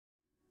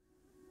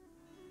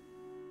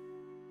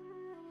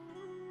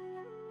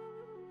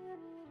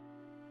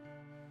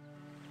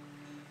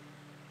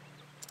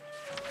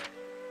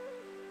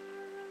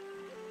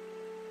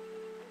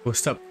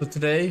First up for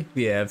today,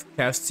 we have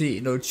Cassie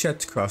and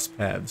Ochet cross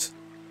paths.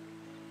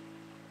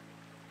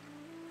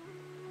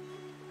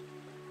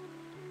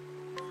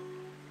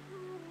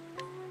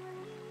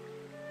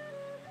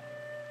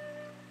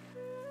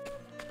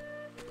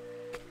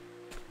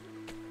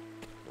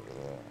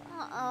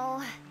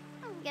 Uh-oh,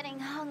 I'm getting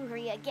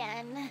hungry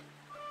again.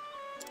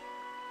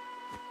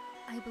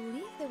 I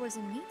believe there was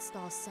a meat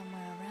stall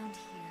somewhere around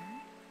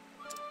here.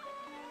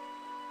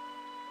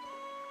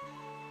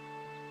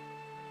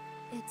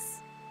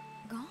 It's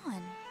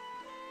gone.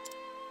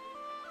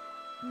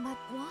 But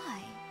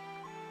why?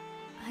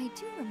 I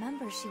do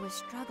remember she was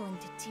struggling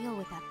to deal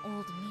with that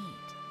old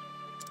meat.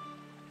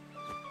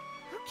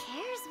 Who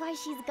cares why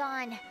she's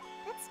gone?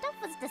 That stuff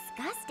was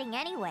disgusting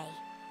anyway.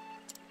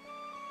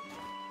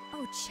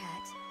 Oh,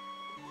 Chet.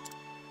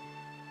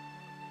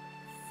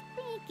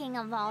 Speaking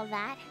of all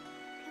that,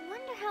 I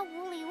wonder how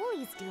Wooly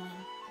Wooly's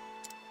doing.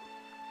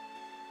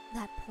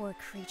 That poor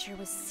creature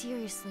was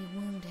seriously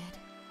wounded.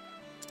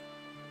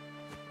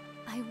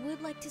 I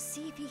would like to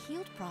see if he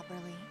healed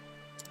properly.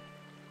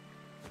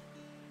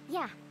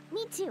 Yeah,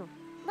 me too.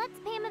 Let's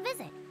pay him a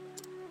visit.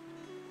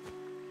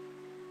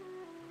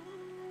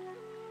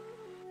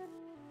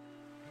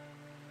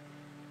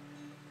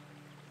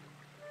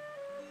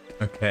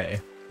 Okay,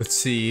 let's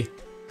see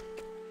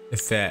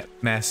if that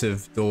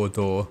massive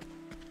door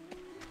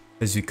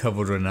has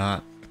recovered or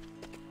not.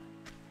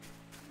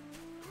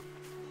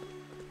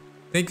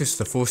 I think it's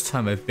the first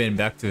time I've been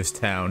back to this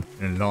town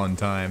in a long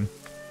time.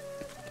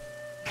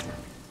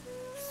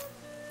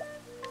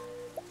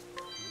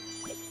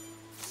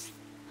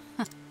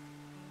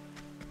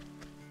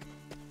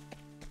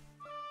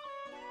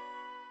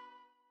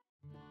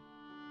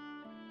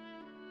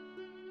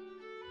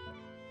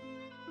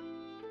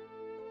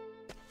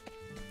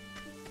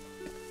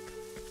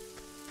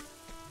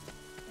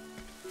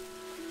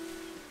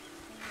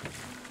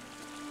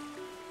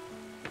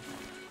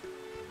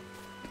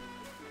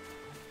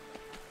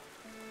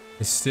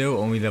 It's still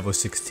only level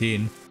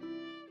 16.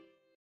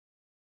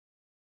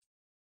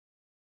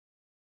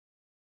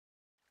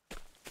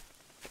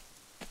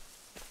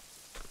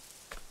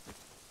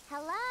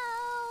 Hello?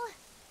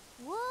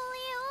 Wooly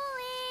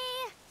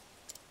Wooly!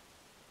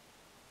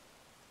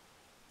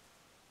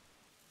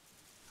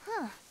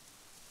 Huh.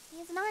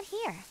 He's not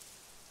here.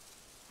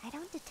 I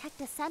don't detect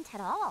a scent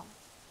at all.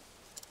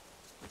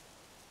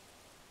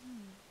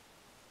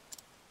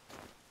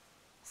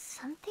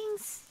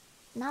 Something's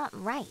not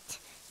right.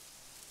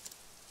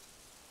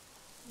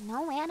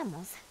 No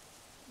animals.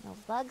 No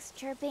bugs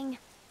chirping.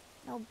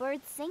 No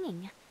birds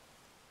singing.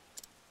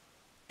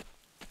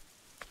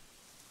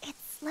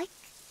 It's like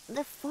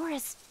the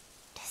forest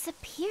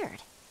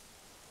disappeared.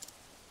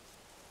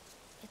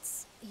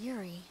 It's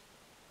eerie.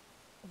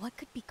 What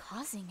could be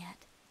causing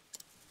it?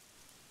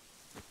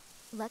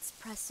 Let's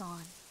press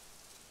on.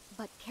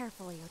 But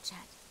carefully,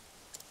 Ochet.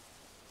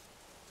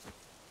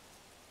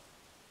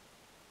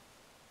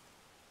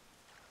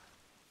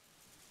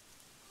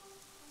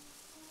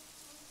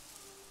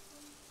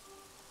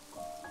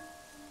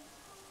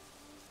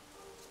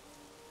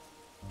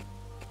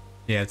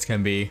 Yeah, it's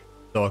gonna be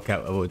dark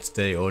out whether it's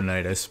day or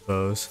night, I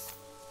suppose.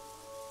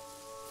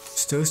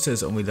 Still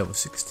says only level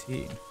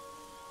 16.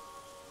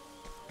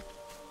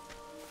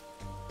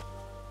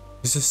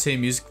 It's the same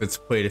music that's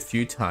played a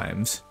few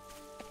times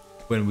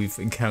when we've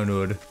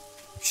encountered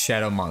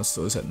shadow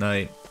monsters at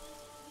night.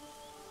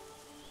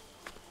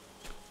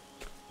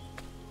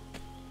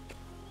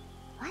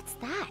 What's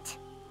that?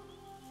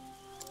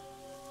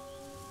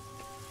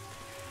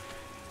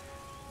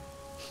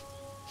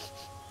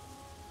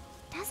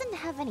 Doesn't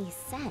have any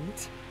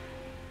scent.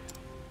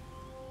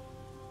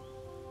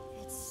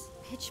 It's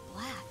pitch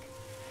black.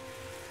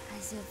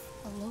 As if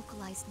a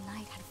localized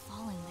night had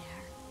fallen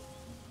there.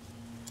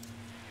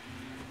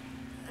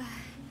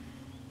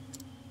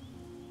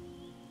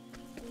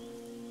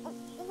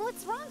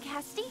 What's wrong,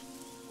 Casti?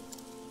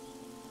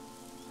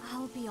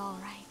 I'll be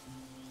alright.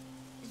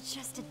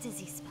 Just a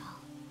dizzy spell.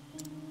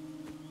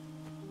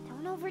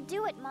 Don't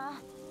overdo it, Ma.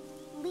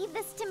 Leave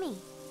this to me.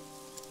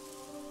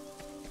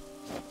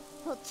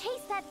 We'll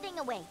chase that thing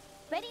away.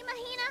 Ready,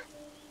 Mahina?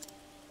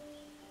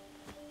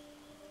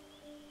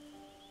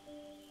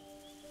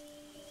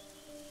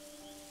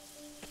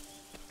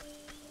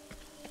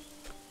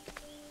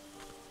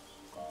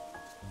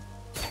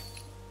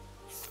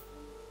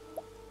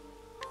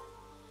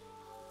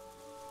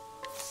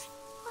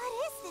 What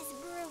is this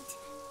brute?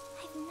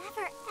 I've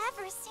never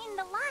ever seen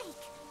the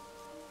like.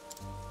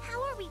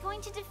 How are we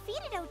going to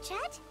defeat it,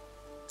 Ochet?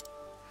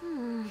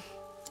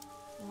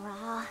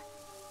 Raw,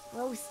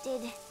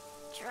 roasted,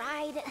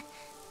 dried.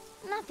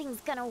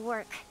 Nothing's gonna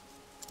work.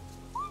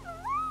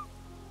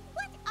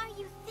 What are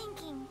you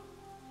thinking?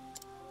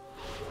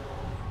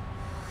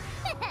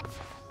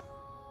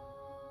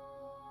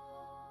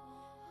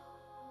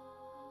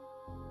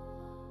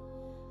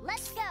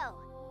 Let's go.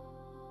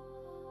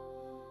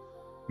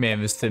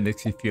 Man, this thing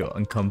makes me feel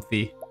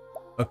uncomfy.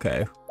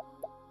 Okay.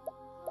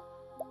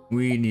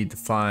 We need to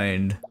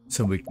find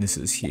some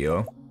weaknesses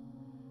here.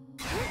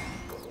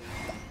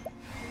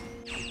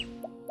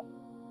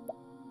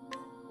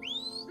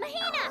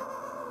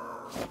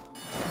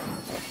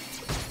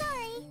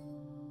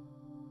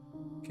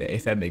 Okay,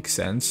 if that makes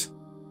sense.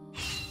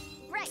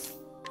 Right.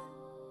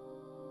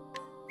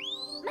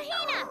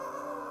 Mahina!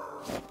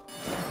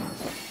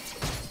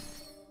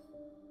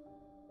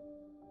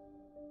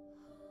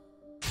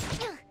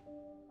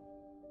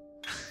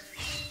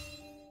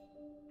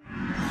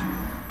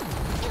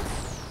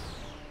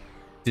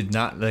 Did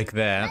not like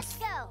that. Let's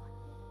go.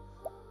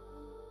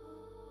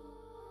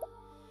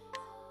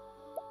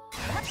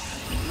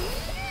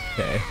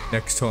 Okay,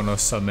 next turn I'll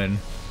summon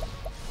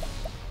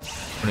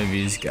one of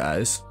these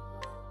guys.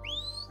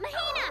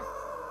 Mahina!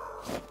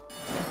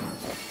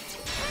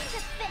 Time to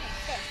finish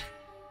this.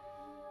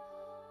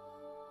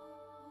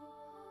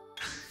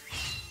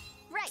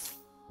 Right.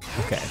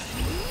 Okay.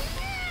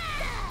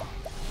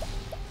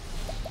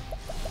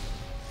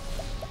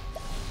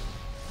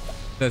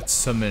 Let's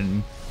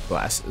summon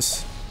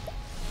glasses.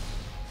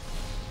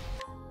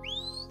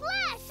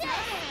 Flash it!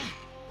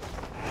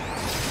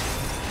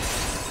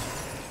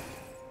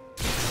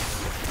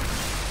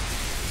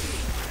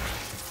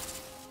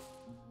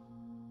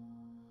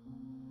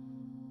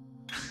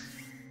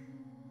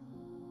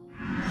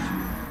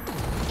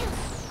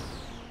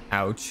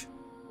 Ouch.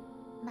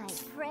 My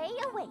prey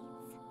awaits.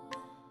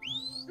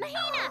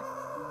 Mahina!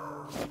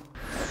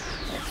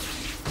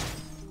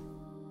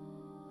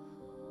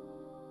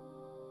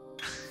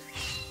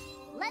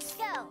 Let's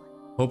go.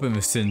 Hoping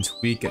the Sin's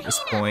weak at this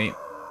point.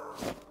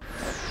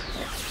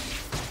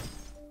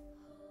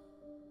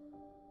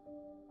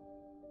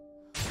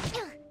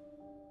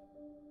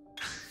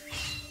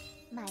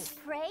 My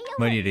prey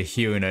Might awaits. need a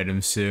healing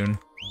item soon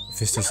if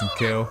this doesn't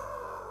kill.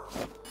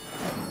 Time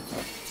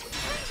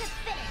to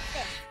finish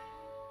this.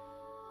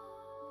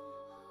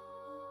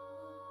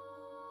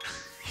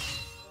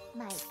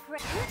 My prey.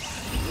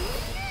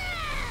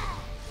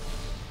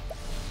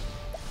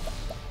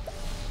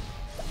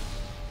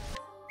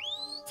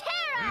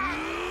 Terra!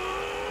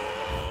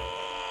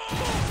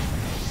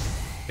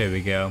 There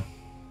we go.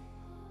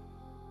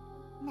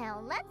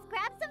 Now let's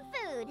grab some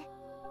food.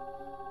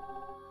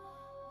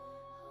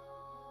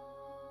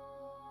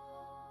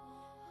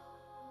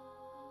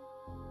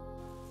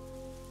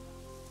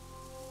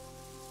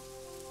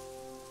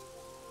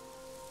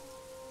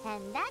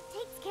 And that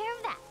takes care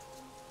of that.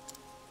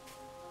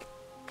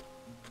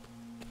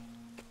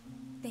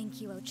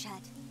 Thank you,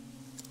 Ochette.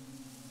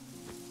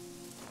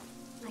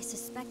 I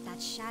suspect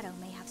that shadow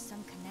may have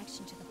some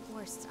connection to the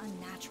forest's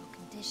unnatural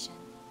condition.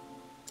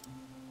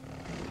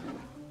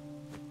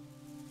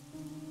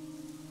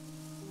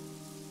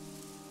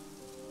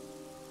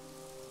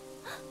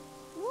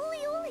 Wooly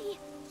ooly!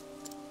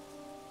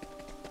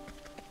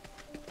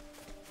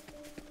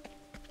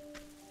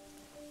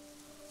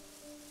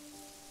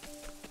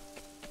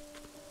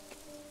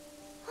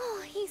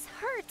 Oh, he's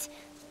hurt.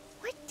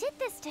 What did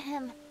this to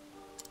him?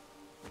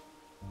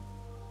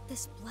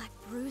 This black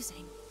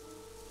bruising.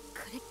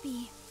 Could it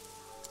be...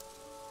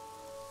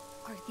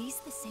 Are these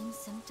the same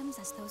symptoms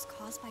as those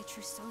caused by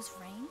Trousseau's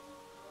rain?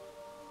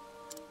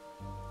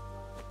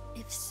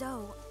 If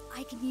so,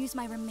 I can use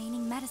my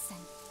remaining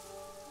medicine.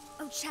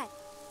 Ochette,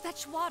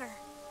 fetch water.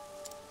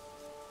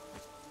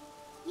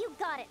 You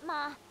got it,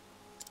 Ma.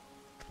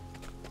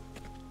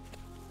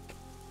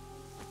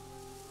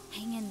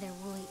 Hang in there,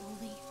 Wooly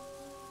Ooly.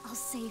 I'll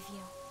save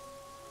you.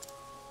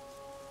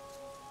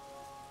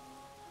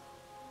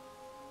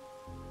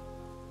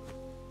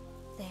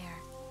 There.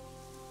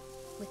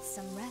 With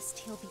some rest,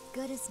 he'll be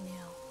good as new.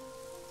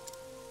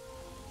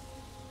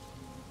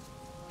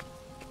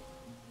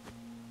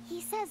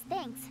 He says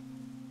thanks.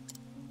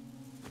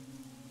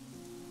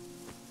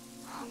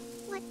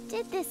 What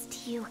did this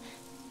to you?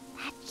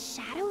 That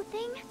shadow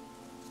thing?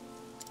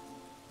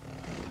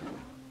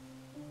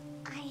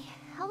 I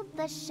held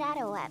the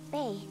shadow at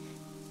bay,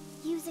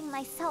 using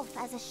myself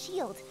as a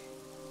shield,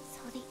 so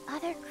the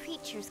other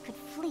creatures could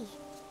flee.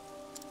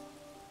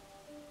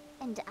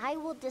 And I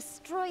will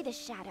destroy the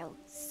shadow,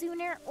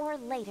 sooner or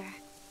later.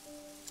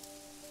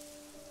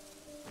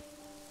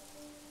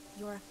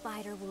 You're a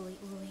fighter, Wooly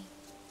Ooly.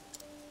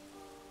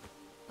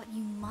 But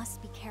you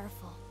must be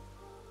careful.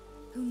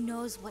 Who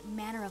knows what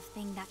manner of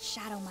thing that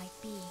shadow might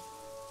be?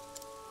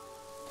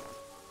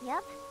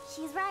 Yep,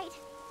 she's right.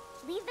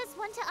 Leave this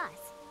one to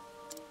us.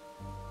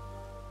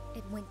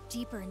 It went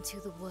deeper into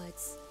the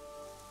woods.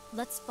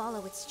 Let's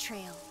follow its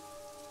trail.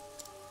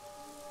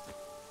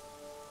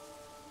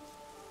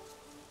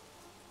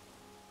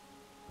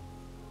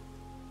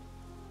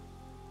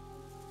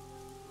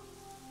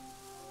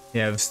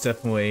 Yeah, this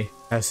definitely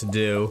has to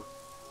do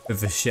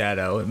with the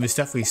shadow. And there's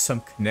definitely some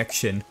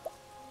connection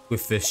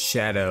with this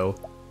shadow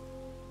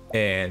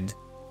and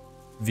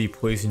the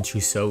poison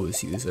Trousseau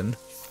is using.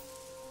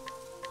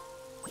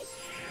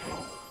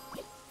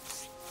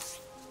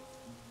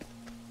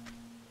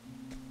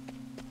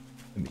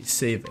 Let me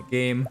save the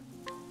game.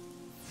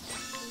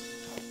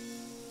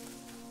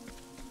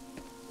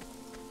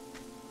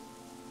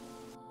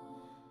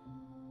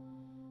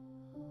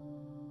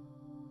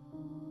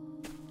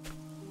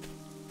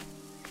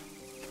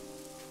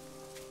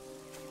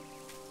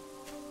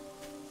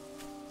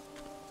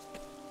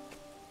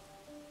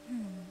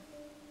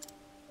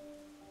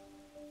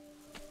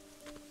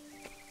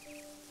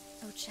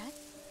 Chet?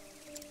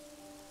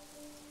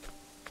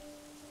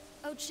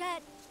 Oh,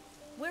 Chet,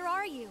 where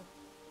are you?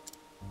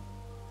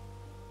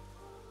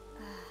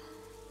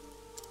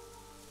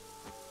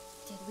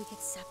 Did we get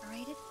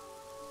separated?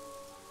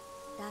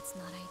 That's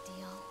not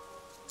ideal.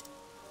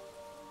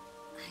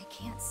 I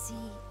can't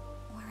see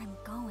where I'm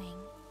going.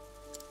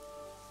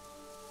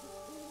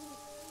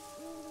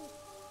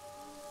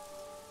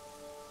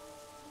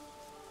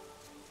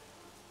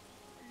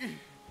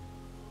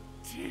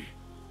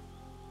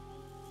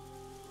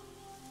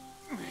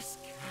 Miss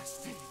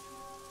Casty.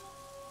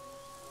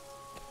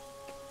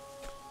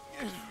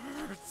 It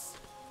hurts.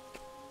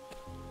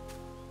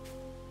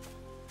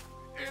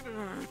 It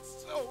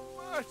hurts so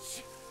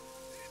much.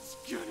 It's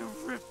gonna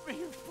rip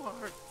me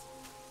apart.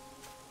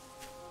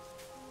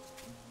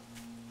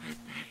 I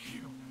beg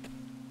you,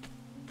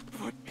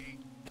 put me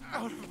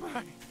out of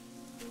my...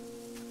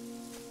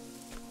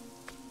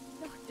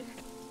 Doctor,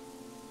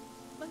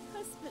 my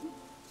husband,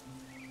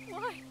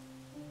 why?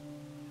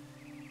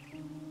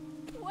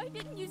 Why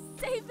didn't you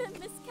save him,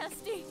 Miss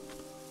Casty?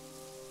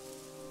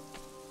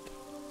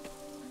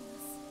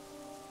 Unless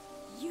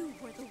you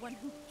were the one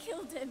who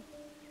killed him.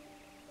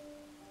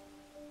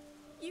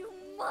 You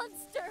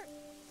monster!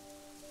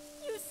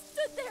 You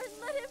stood there and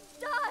let him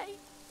die!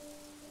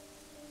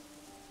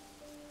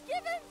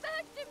 Give him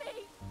back to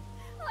me!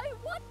 I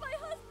want my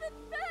husband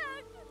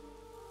back!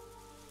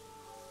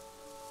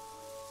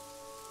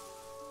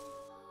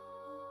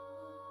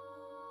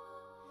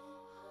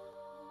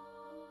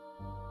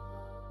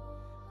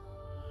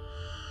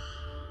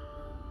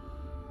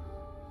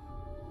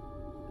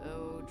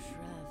 Oh,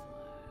 traveler.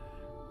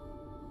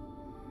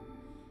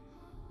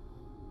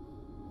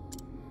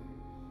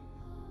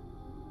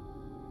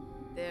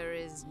 There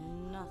is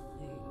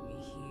nothing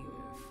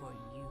here for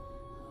you.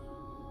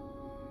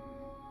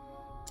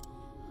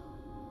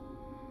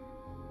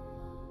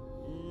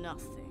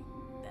 Nothing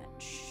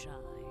that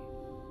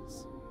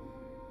shines.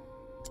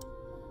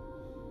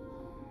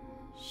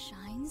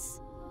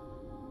 Shines?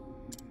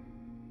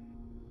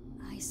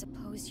 I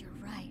suppose you're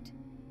right.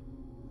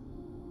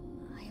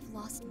 I have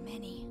lost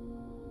many.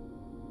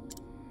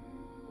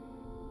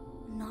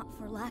 Not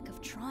for lack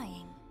of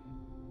trying.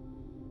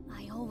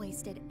 I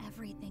always did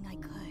everything I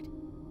could.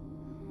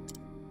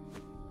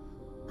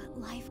 But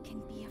life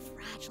can be a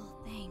fragile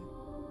thing.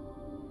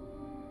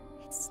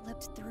 It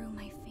slipped through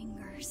my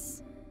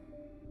fingers.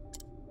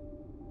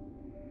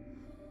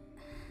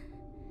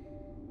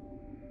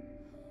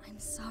 I'm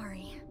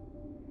sorry.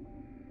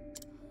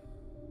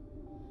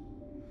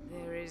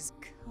 There is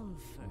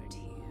comfort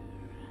here.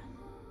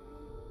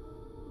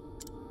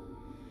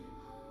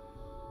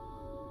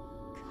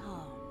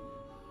 Come,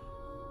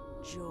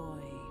 join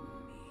me.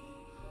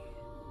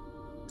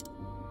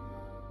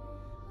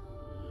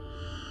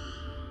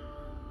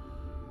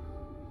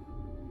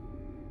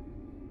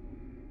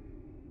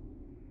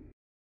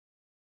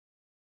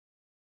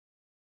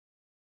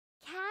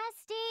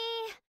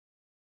 Casty!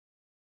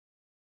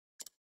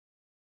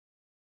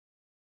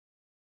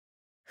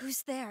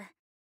 Who's there?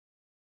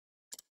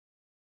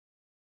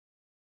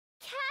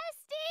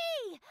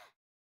 Casty!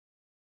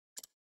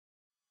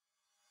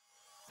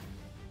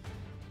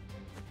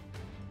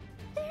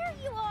 There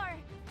you are!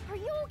 Are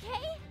you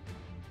okay?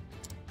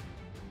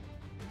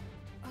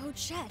 Oh,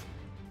 Chet.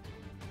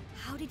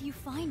 How did you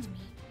find me?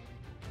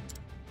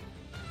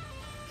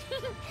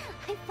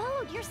 I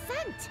followed your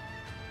scent!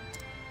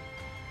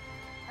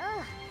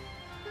 Ugh,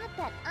 not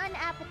that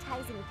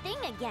unappetizing thing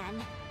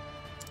again.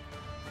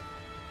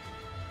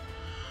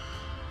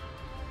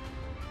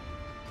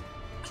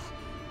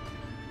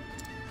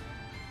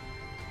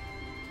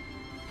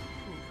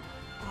 Who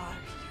are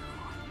you?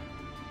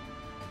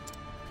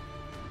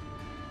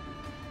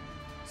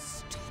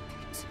 Stop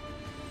it.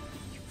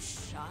 You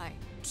shine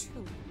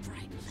too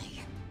brightly.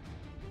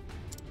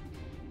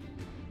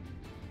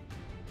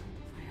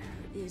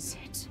 Where is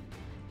it?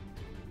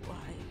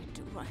 Why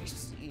do I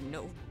see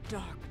no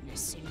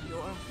darkness in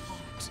your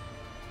heart?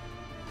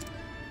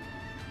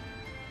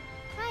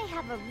 I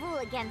have a rule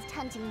against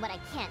hunting what I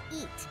can't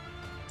eat.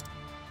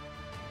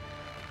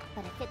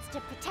 But if it's to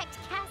protect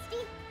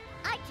Casty,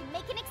 I can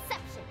make an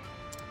exception.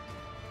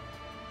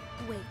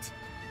 Wait.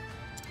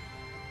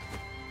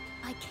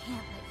 I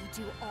can't let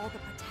you do all the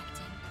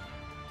protecting.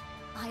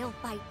 I'll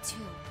fight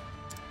too.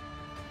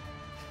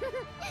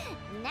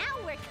 Now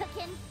we're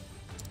cooking.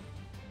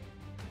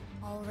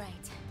 All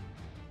right.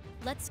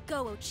 Let's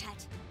go,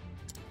 Ochet.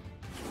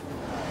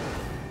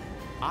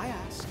 I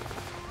ask,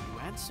 you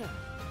answer.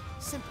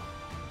 Simple.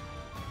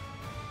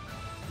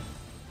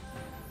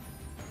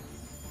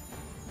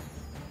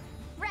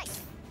 Right.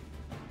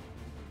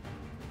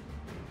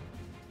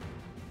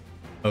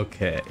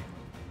 Okay.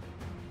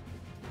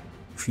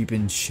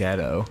 Creeping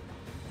shadow.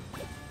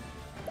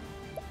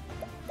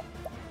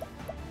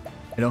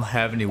 I don't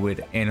have any way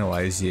to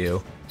analyze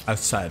you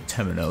outside of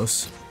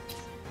Temenos.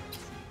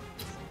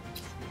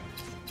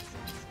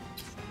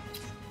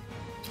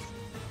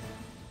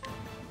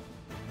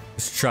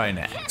 Let's try an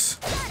axe.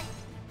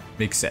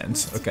 Makes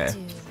sense. Okay.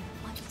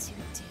 What to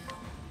do?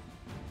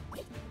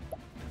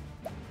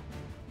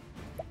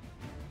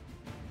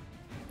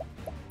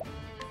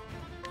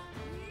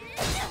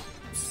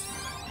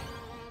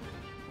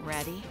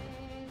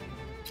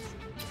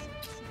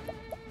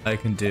 I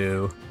can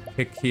do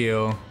kick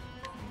heal.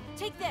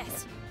 Take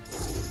this.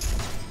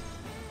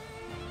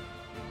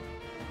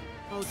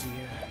 Oh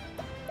dear.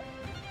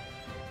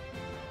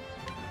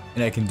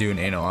 And I can do an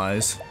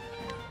analyze.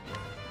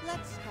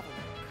 Let's have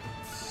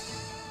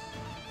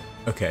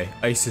a Okay,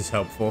 ice is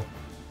helpful. look.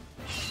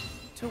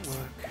 To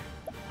work.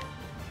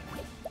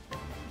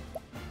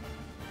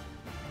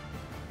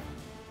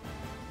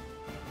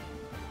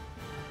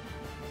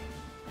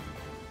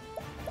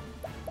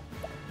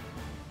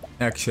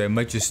 Actually, I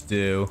might just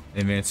do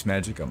advanced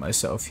magic on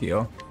myself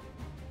heal.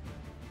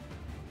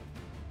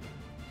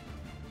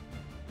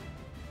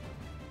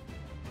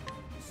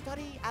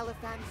 Study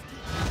Alephan's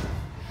teaching.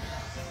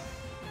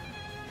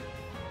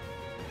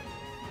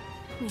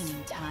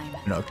 Cleaning time.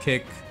 And I'll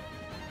kick.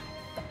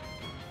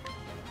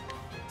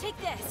 Take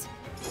this.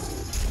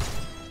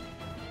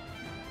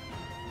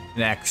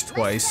 And axe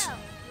twice.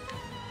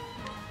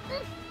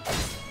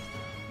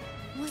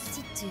 What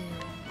to do?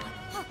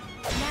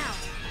 Now.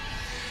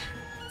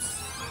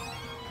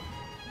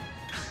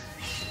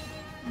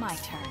 My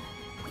turn.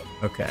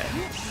 Okay.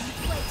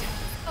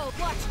 Oh,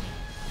 watch me.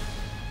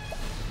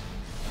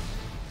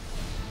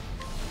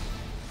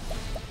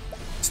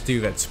 Let's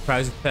do that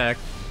surprise attack.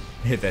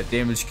 Hit that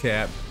damage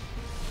cap.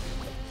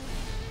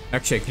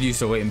 Actually, I could use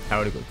the weight and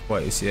power to go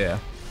twice, yeah.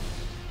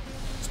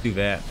 Let's do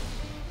that.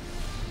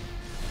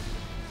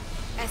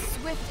 As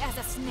swift as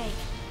a snake.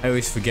 I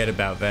always forget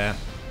about that.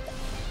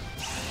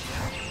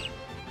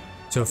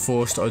 So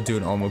forced, I'll do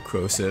an almost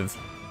corrosive.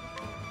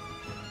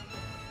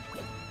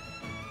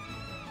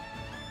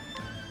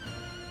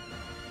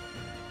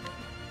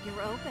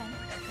 You're open.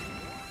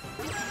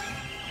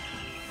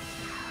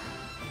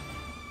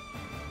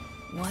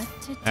 What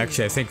to do?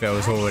 Actually, I think that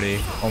was already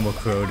almost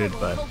corroded,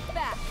 but Hold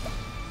back.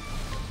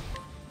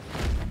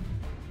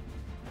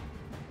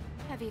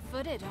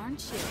 Heavy-footed,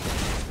 aren't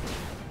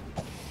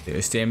you?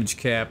 there's damage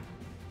cap.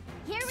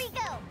 Here we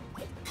go.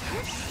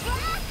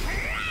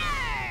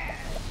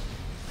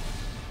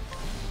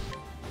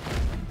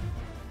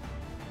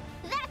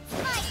 That's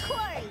my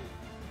quarry.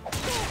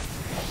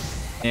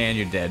 And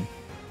you're dead.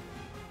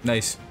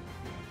 Nice.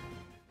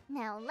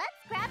 Now let's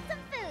grab some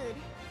food.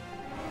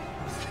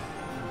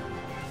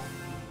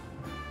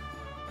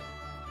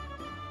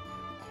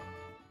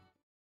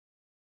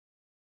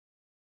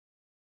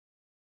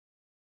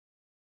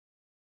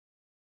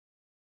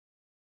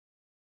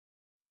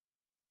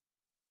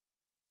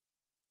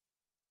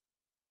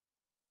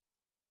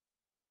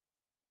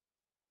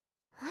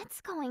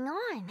 What's going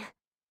on?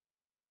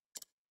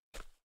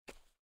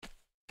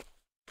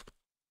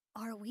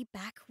 Are we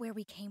back where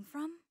we came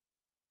from?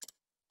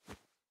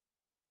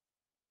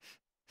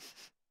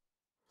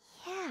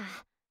 Yeah,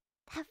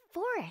 that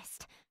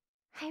forest.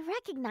 I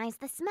recognize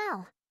the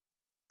smell.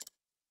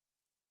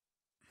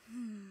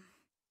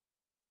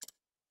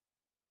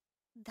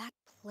 That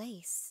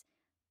place.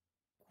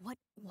 What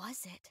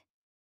was it?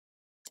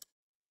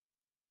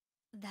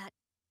 That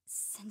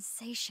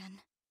sensation.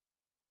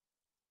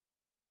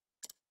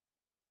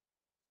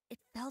 It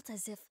felt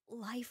as if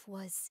life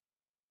was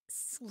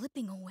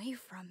slipping away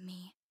from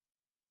me.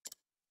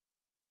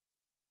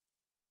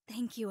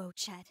 Thank you,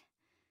 Ochet.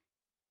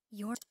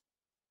 You're...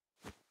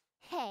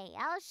 Hey,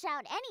 I'll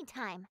shout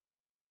anytime.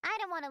 I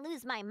don't want to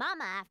lose my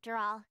mama after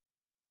all.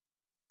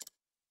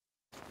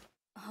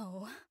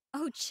 Oh,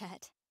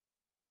 Ochet.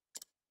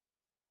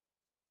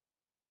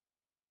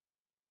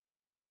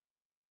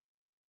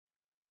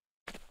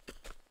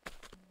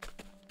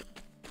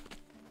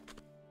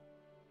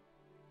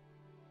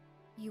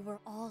 You were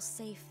all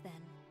safe then.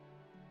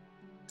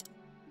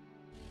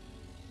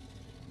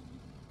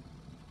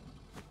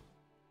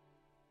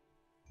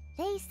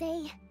 They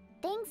say,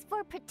 thanks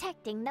for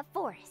protecting the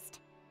forest.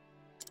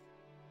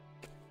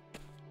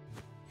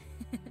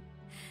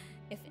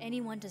 If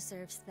anyone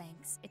deserves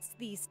thanks, it's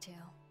these two.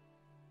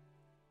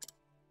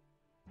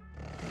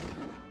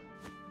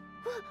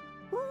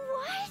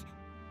 What?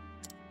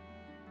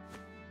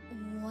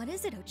 What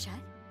is it, Ochet?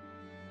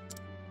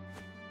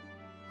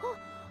 Oh,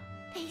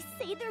 they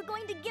say they're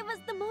going to give us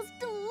the most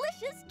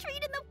delicious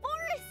treat in the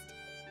forest!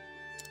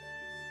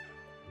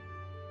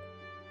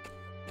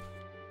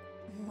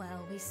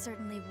 Well, we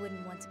certainly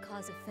wouldn't want to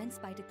cause offense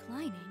by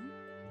declining.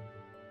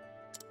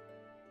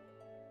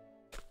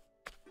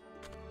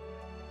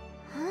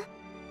 Huh?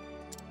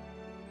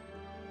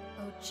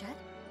 Ochet?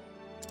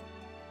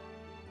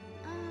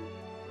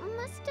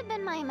 Must have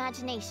been my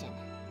imagination,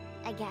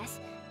 I guess.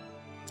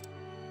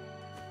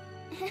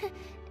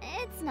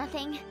 It's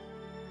nothing.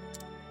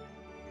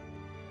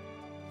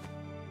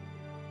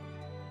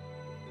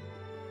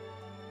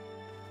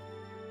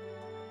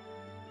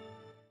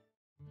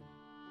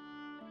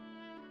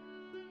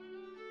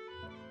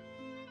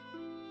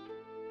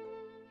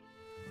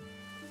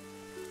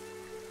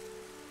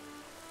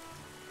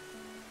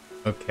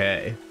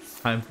 Okay,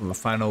 time for the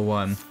final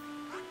one.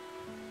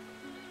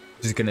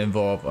 This is gonna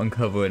involve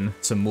uncovering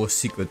some more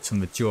secrets from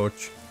the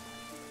church.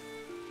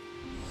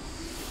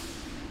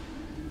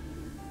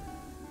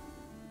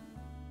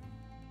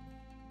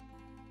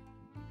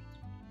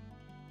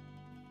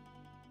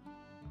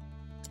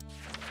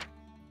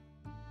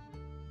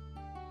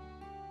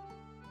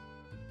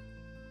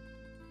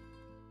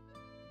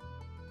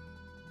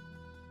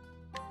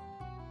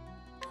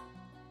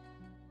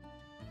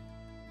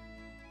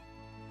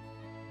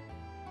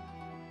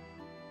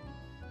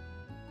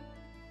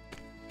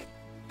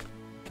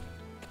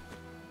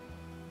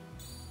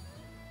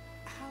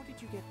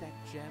 you get that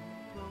gem,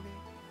 Rone?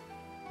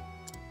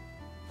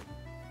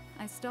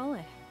 I stole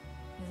it.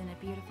 Isn't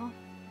it beautiful?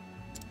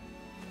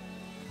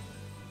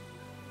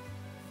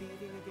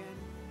 Thieving again?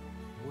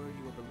 Were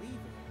you a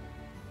believer,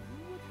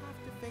 you would have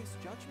to face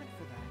judgment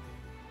for that.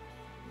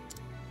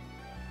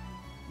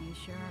 You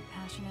sure are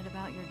passionate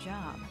about your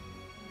job.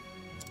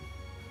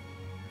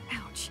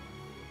 Ouch.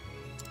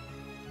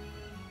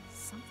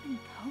 Something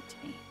poked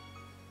me.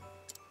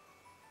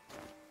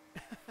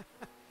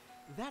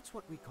 That's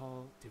what we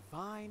call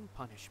divine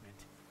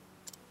punishment.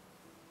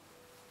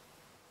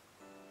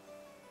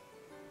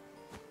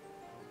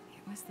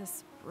 It was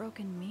this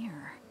broken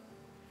mirror.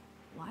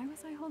 Why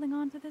was I holding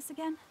on to this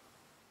again?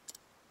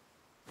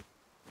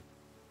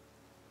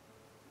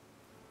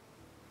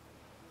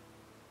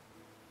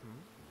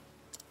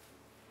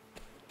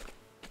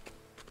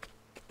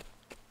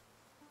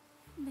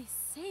 They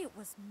say it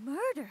was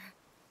murder.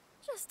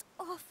 Just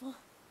awful.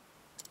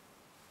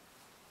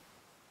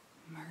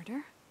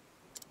 Murder?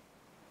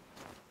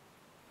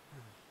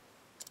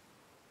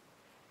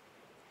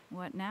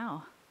 What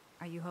now?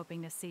 Are you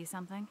hoping to see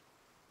something?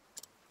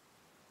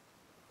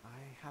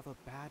 I have a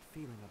bad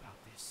feeling about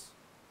this.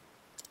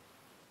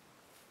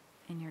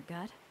 In your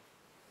gut?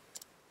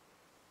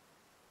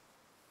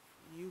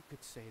 You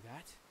could say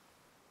that.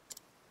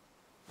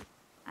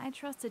 I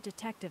trust a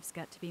detective's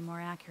gut to be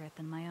more accurate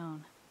than my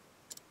own.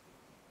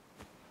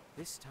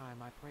 This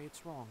time I pray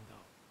it's wrong,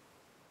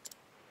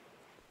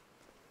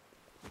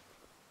 though.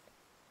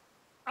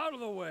 Out of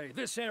the way!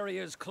 This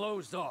area is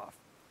closed off.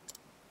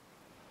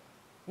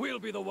 We'll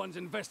be the ones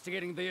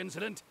investigating the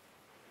incident.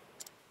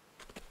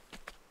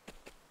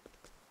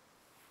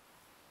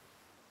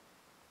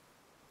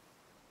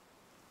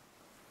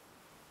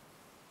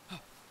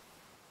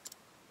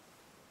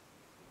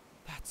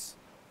 That's...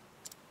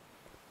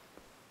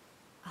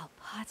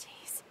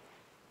 Alpates.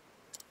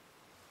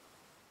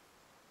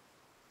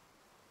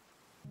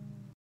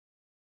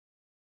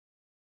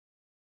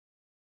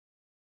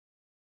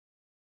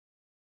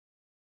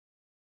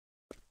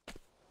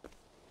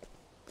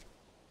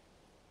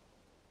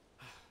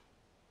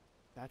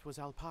 That was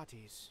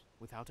Alpates,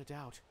 without a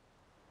doubt.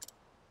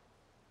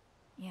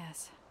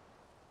 Yes.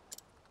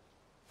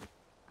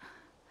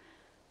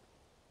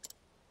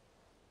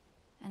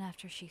 And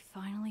after she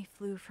finally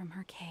flew from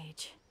her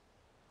cage.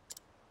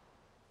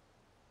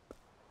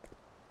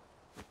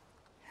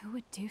 Who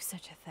would do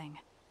such a thing?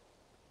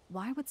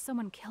 Why would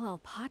someone kill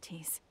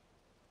Alpates?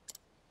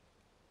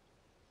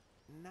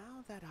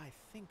 Now that I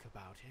think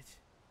about it...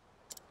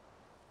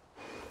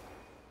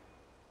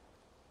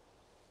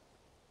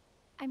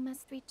 I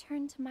must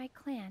return to my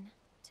clan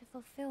to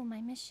fulfill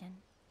my mission.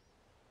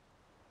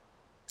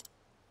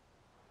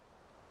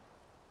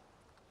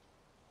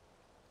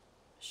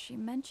 She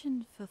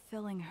mentioned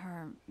fulfilling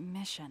her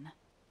mission.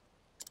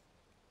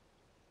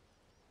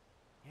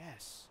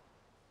 Yes,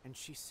 and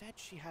she said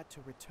she had to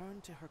return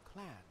to her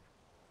clan.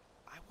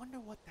 I wonder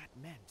what that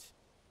meant.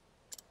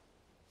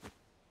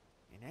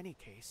 In any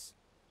case,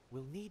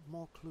 we'll need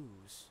more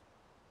clues.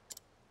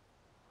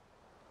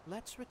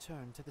 Let's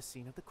return to the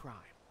scene of the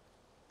crime.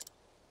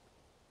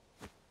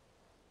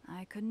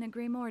 I couldn't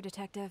agree more,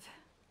 Detective.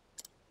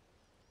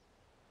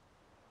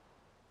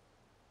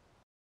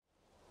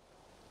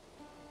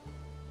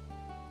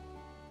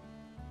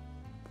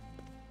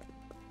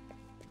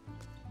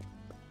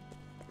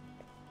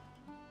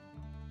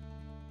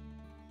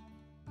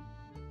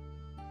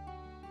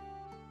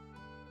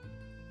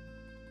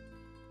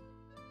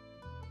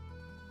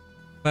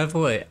 By the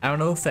way, I don't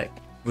know if that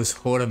was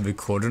heard and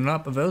recorded or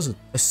not, but there was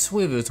I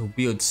swear there was a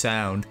weird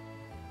sound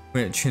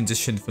when it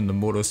transitioned from the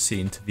mortal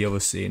scene to the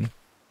other scene.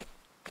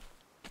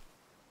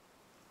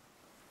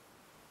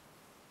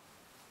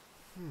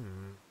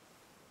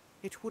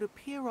 It would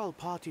appear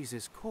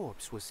Alpates'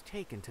 corpse was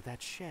taken to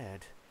that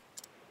shed.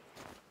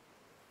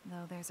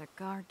 Though there's a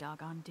guard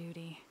dog on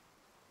duty.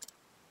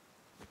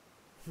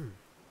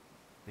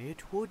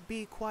 It would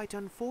be quite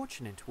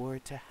unfortunate were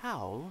it to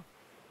howl.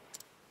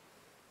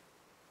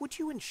 Would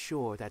you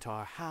ensure that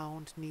our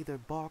hound neither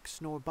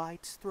barks nor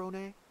bites,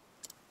 Throne?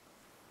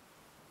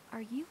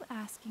 Are you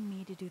asking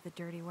me to do the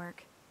dirty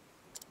work?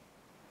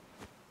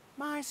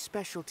 My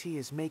specialty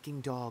is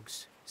making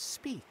dogs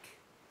speak,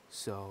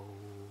 so...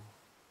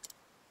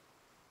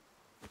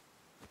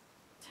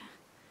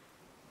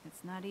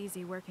 It's not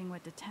easy working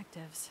with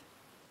detectives.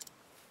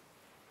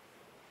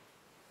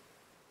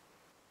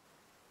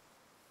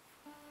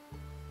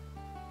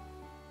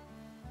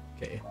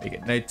 Okay, make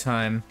it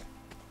nighttime.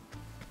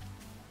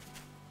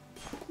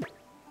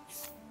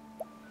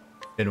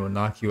 Then we'll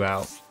knock you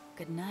out.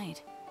 Good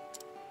night.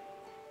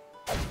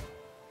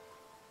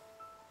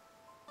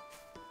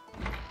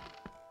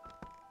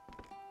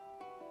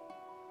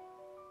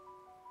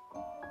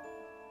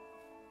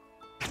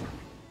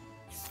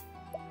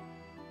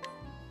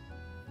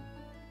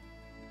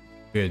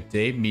 Where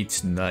day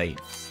meets night.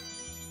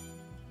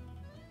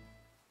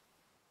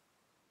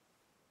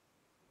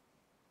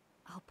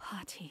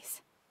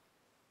 Alpates.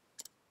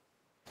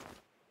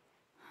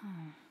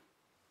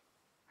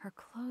 Her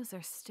clothes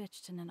are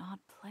stitched in an odd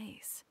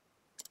place.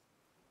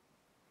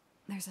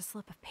 There's a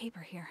slip of paper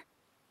here.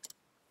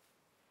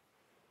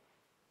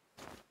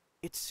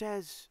 It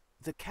says,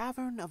 "The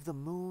Cavern of the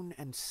Moon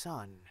and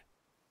Sun."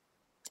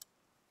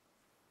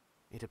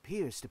 It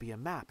appears to be a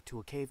map to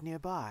a cave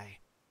nearby.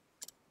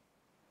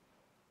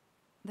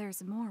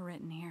 There's more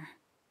written here.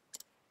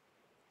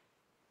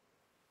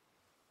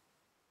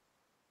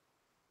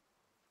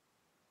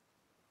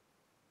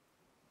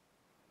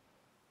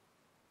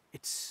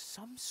 It's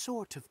some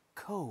sort of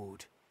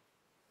code.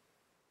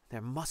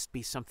 There must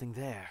be something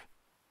there.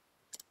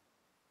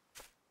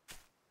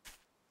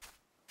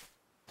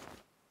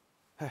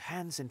 Her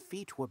hands and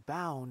feet were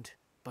bound,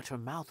 but her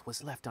mouth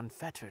was left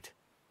unfettered.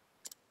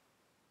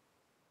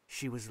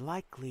 She was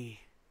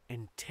likely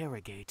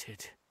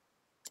interrogated,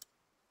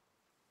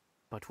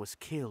 but was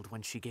killed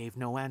when she gave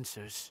no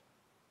answers.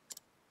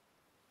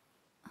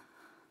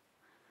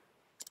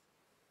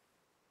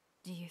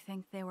 Do you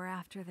think they were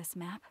after this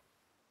map?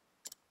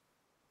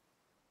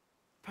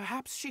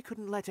 Perhaps she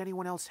couldn't let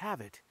anyone else have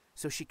it,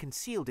 so she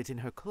concealed it in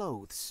her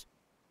clothes.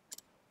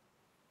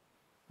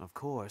 Of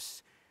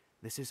course,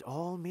 this is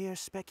all mere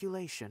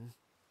speculation.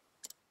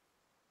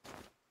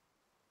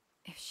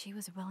 If she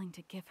was willing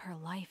to give her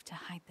life to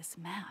hide this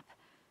map,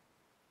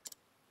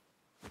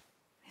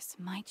 this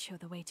might show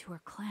the way to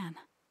her clan.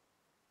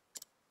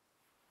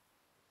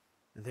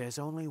 There's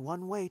only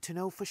one way to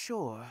know for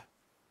sure.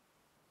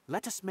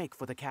 Let us make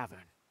for the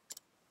cavern.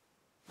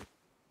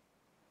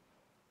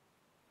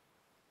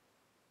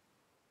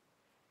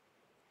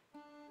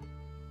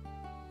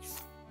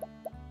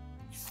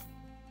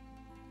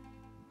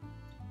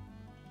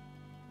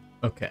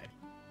 Okay.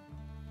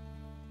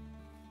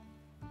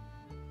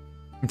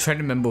 I'm trying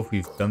to remember if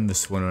we've done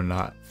this one or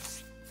not.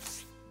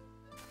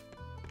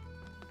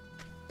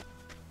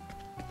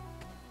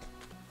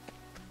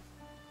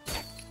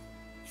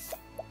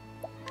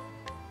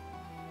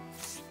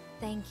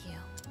 Thank you.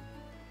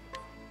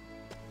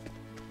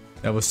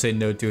 I will say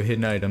no to a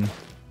hidden item.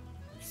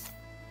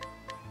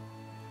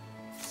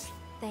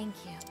 Thank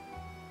you.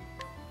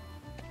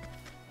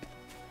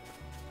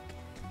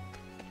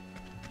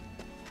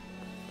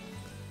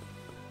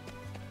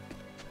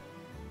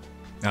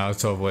 No,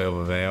 it's all the way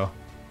over there.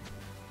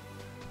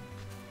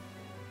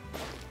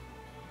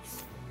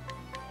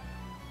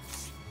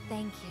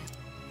 Thank you.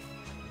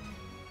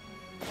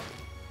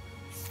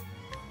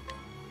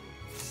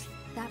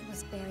 That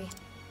was very...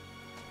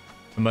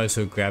 I might as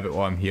well grab it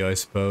while I'm here, I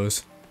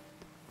suppose.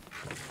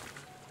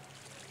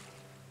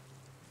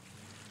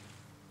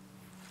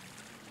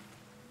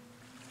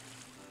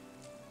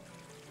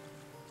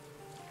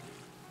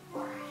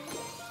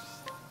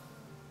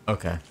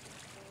 Okay.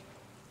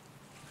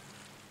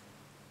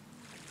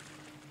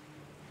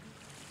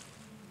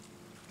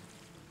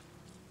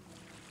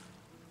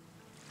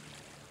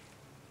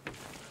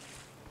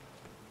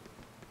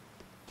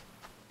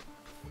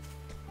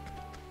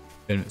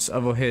 Then this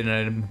other hidden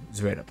item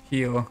is right up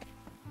here. Okay.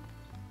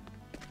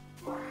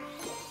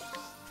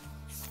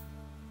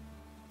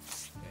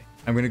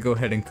 I'm gonna go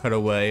ahead and cut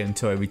away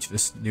until I reach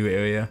this new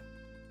area.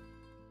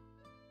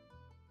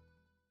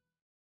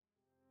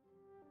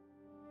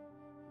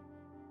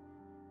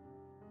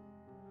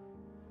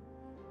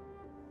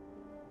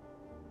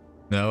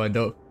 No, I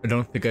don't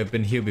think I've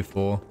been here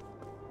before.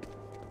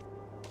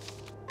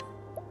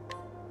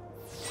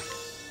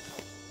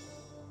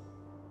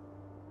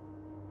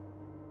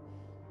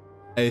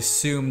 I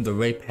assume the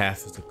right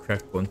path is the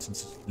correct one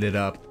since it's lit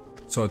up,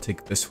 so I'll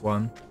take this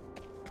one.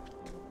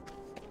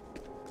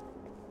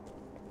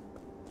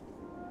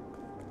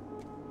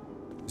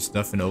 There's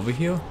nothing over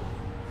here?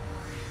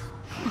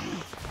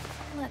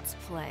 Let's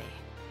play.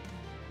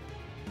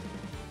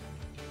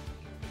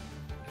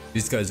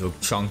 These guys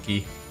look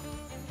chunky.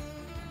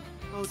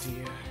 Oh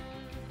dear.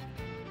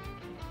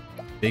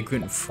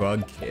 Vagrant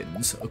frog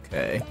kids,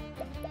 okay.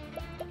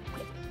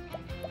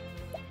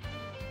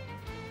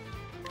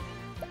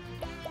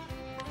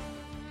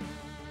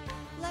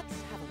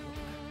 Let's have a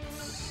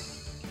look.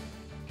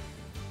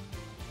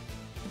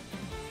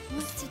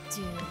 What to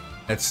do?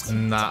 That's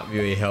not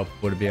really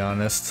helpful, to be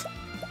honest.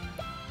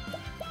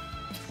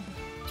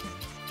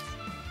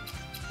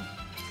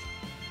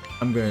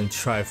 I'm gonna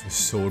try for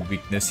sword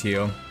weakness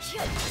here.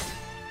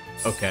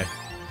 Okay.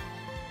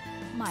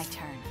 My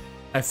turn.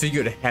 I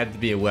figured it had to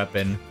be a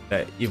weapon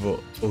that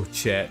evil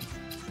Ochet,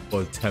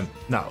 or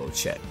not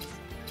Ochet,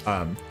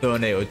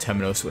 Thorne or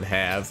Temenos would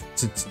have,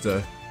 since it's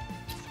the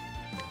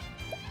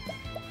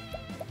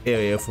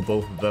area for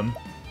both of them.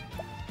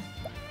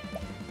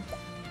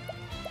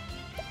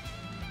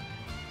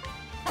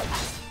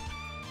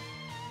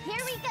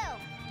 Here we go.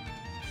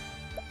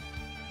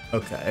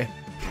 Okay.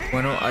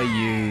 Why don't I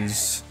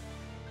use...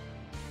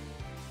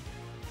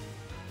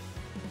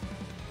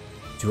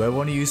 Do I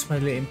want to use my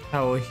latent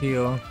power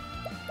here?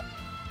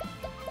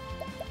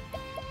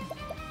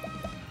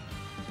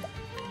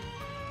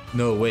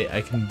 No, wait,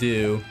 I can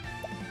do...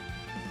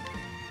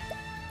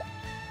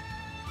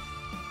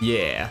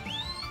 Yeah.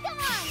 Come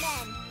on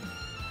then.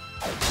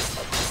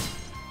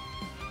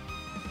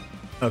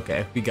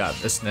 Okay, we got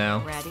this now.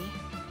 Ready?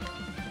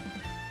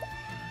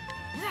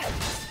 Right.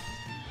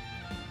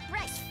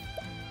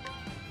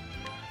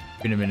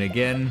 Spin him in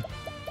again.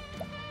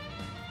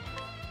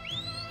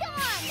 Come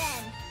on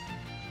then.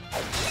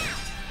 Now,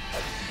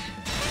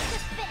 time to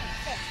finish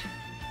this.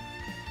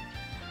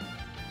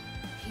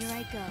 Here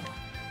I go.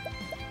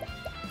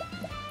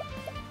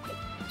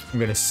 I'm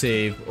gonna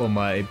save all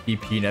my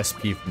BP and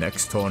SP for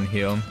next turn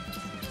here.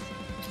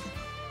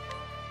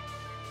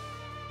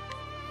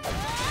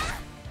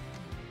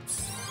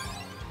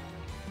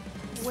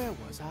 Where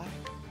was I?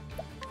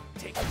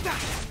 Take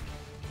that!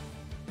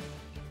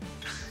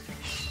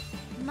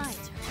 My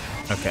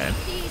turn. Okay.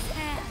 These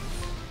hands.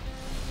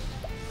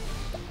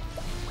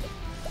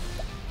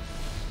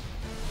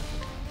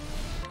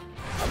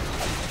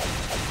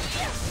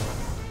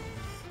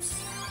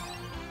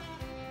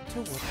 To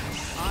what?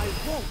 I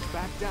won't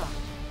back down.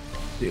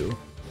 Do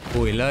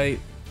Holy Light.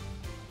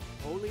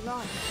 Holy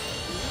light,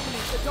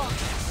 illuminate the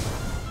darkness.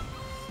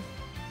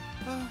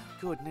 Oh,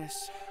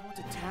 goodness. What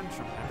a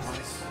tantrum that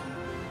was.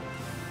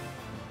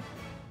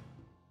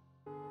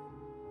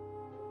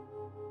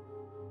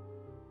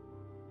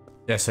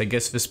 Yes, I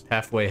guess this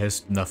pathway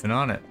has nothing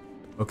on it.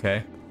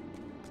 Okay.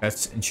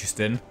 That's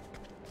interesting.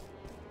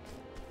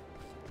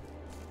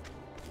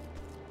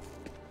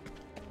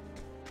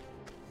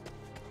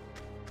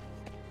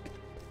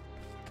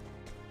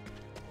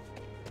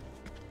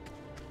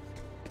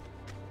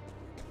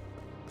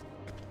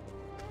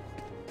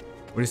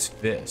 What is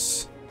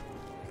this?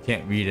 I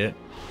can't read it.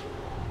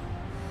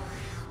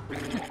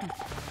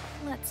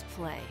 Let's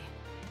play.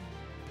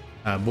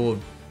 More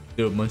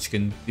little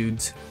munchkin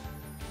dudes.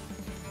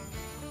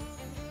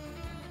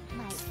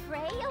 My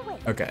prey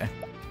awaits. Okay.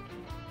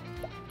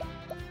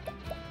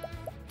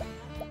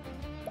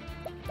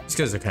 These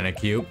guys are kind of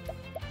cute.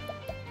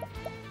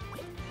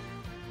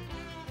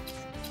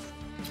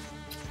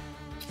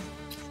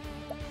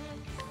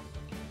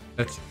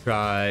 Let's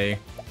try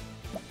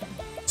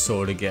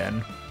sword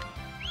again.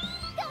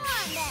 Come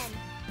on then.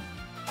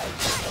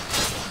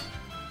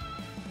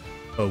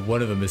 Oh,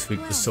 one of them is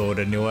weak to sword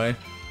anyway.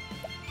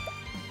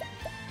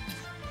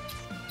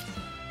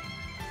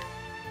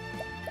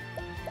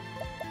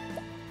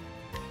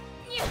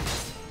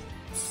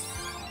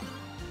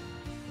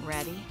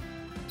 Ready?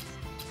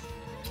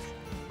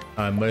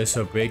 I might as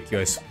well break you,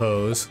 I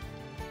suppose.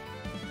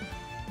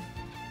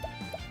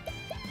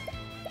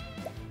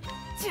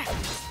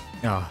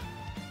 Ah,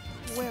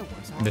 Where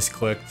was I?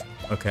 misclicked.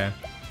 Okay.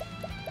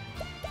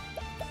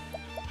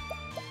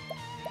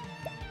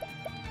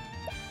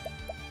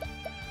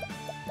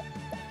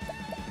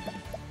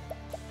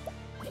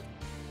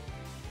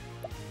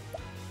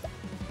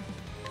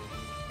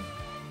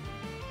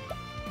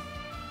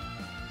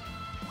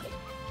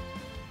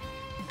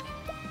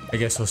 I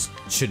guess we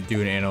should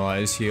do an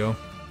analyze here.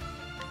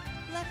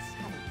 Let's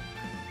have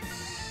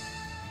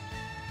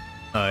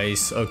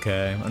Ice,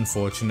 okay,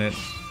 unfortunate.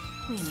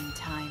 Cleaning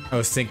time. I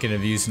was thinking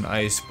of using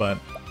ice, but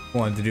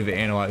wanted to do the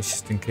analyze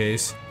just in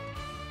case.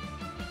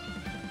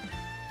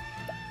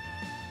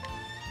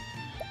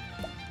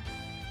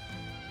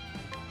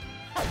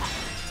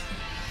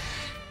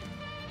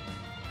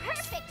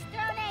 Perfect,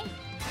 Throne.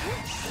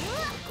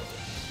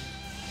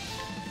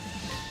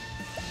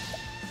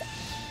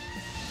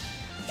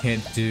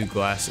 Can't do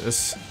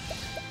glasses.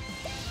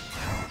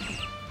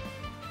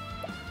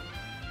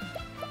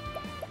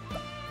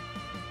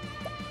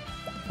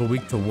 We're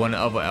weak to one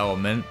other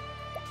element.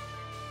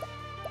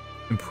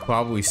 And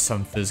probably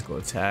some physical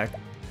attack.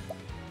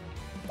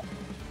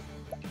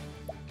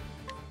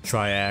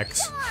 Try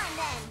axe. Come on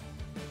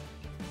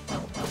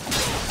then.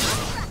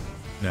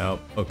 No,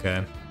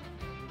 okay.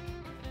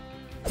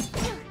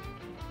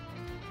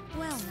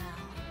 Well now.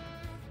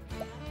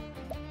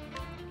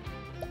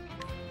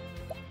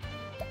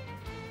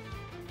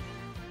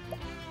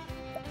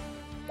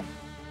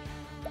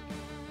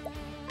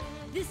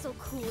 This'll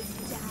cool you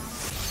down.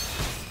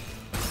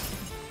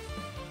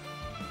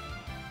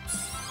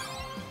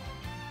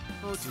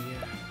 Oh dear.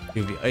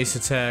 Do the ice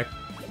attack.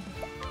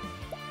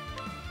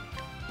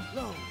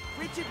 Low,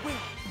 rigid wind.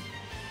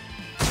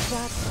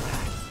 That's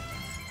that.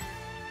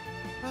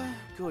 Ah,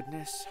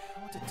 goodness.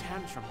 What a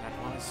tantrum that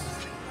was.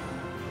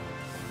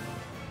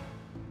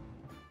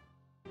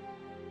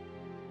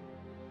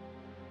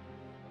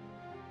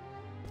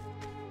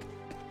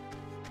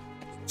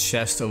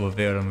 Chest over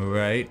there on the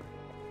right.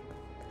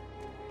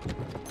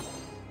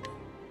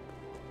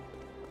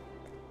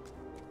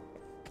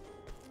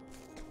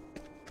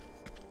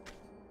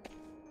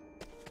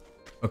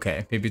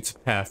 Okay, maybe it's a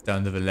path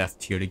down to the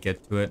left here to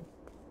get to it.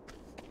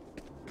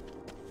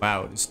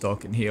 Wow, it's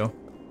dark in here.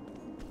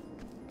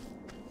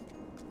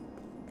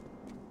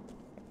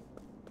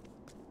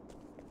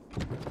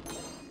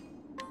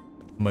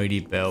 Mighty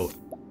belt.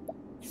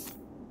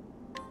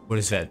 What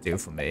does that do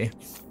for me?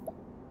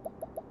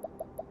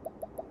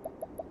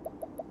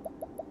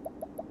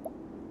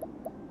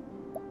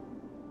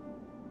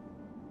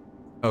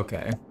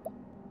 Okay.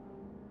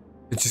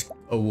 It's just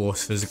a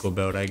worse physical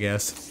build, I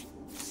guess.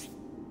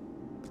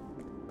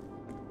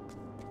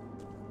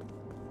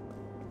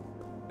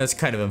 That's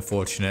kind of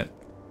unfortunate.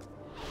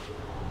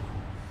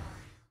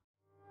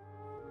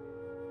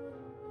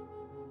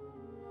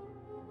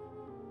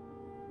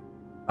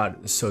 God,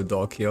 it's so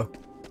dark here.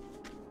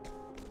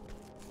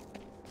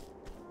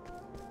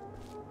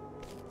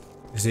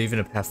 Is there even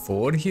a path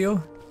forward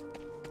here?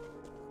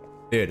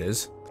 There it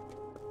is.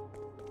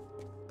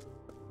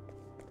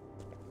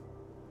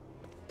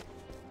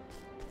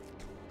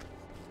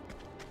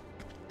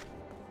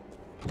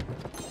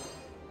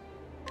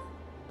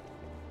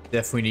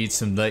 Definitely need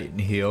some light in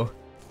here.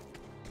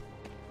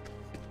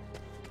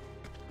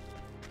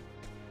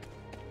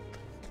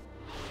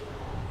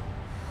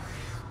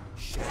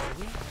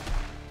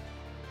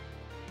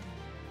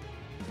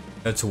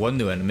 That's one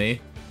new enemy.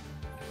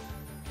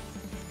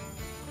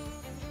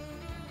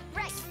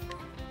 Right.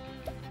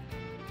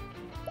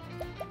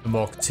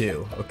 Mark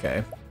 2,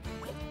 okay.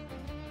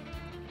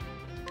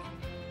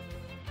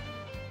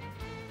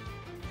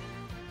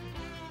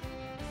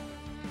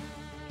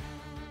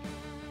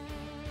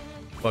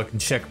 Well, I can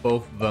check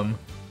both of them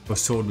for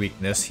sword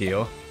weakness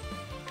here.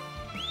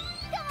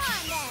 Come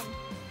on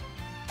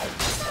then.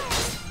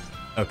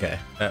 Okay,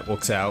 that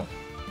works out.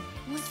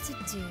 What to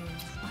do?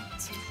 What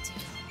to do?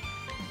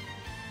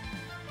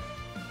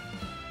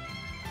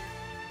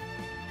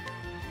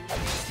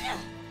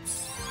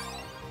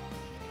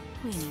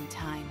 Cleaning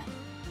time.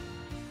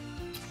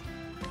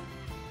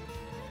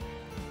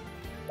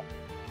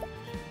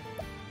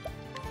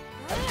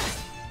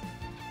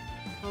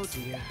 Oh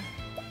dear.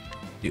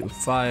 Do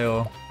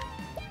fire.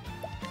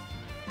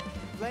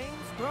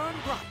 Flames burn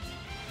bright.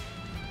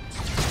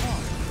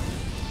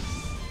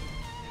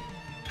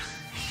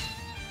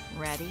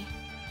 Ready?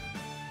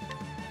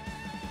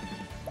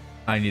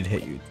 I need to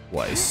hit you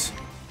twice.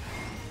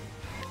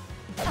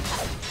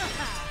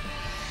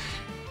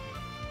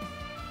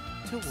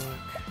 To work.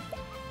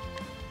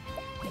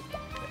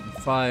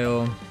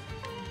 Fire.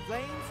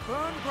 Flames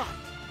burn bright.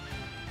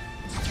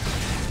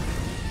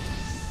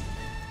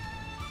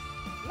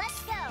 Let's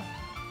go.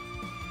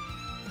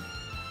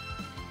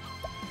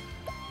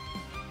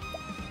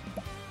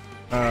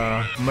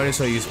 Might as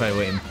well use my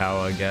weight and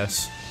power, I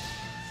guess.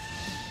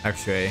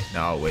 Actually,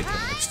 no, I'll wait till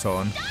next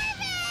turn.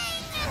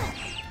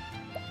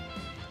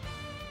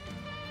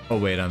 I'll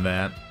wait on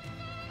that.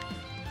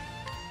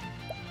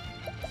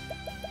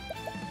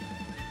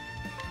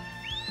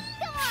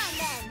 Come on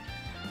then.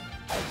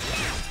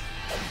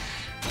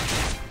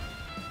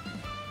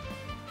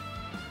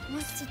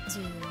 What to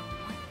do?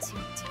 What to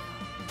do?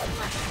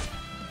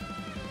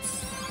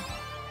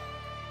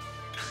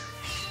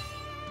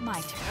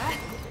 My turn.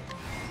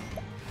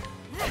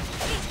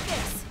 Eat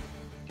this.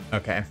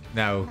 Okay,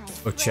 now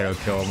we'll Shadow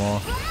kill them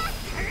all.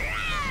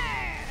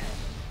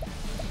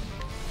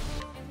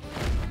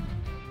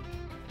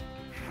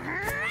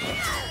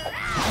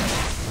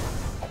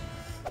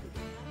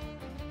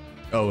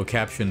 Oh, we're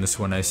capturing this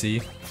one, I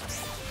see.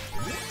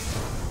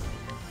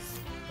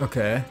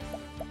 Okay.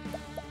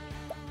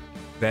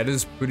 That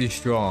is pretty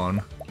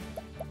strong.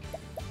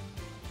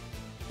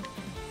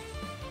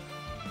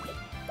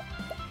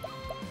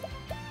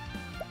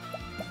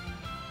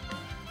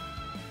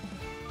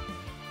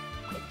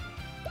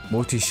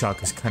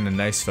 Multi-shock is kind of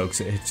nice,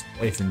 folks. It hits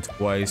Lathan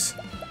twice.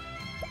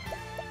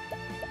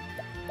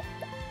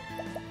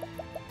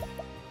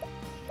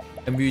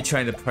 I'm really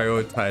trying to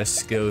prioritize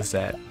skills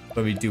that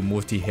when we do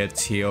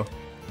multi-hits here.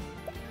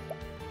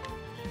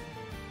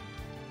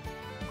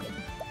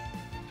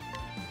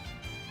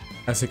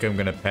 I think I'm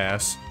gonna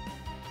pass.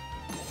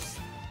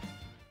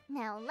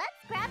 Now let's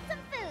grab some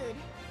food.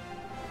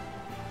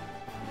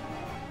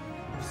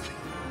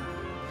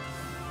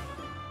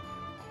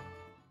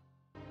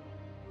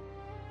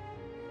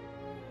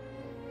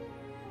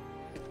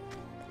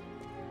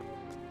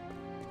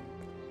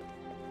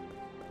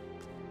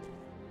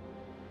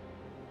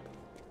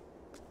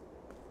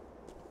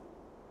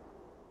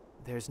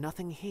 There's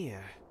nothing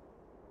here.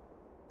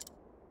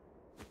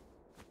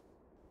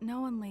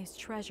 No one leaves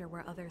treasure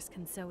where others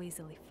can so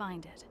easily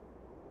find it.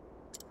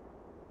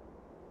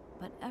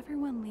 But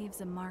everyone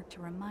leaves a mark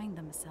to remind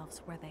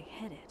themselves where they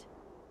hid it.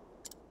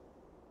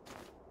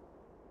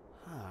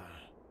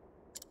 Huh.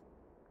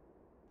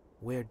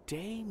 Where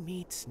day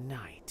meets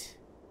night.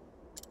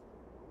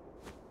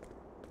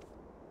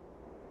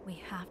 We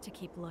have to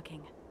keep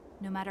looking,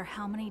 no matter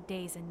how many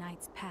days and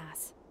nights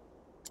pass.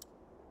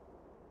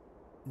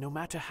 No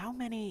matter how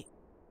many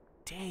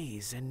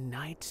days and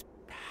nights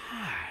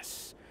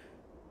pass.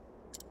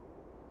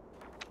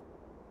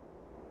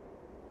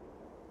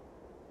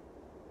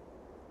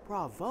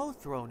 Bravo,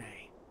 Throne.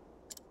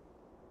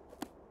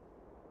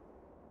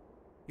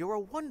 You're a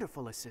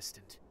wonderful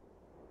assistant.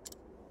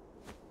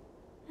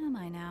 Am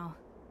I now?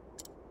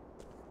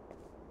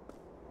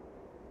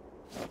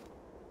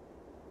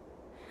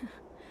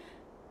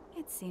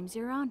 It seems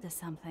you're onto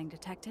something,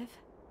 Detective.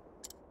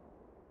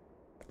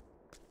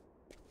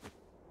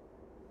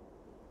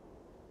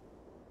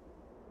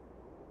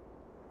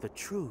 The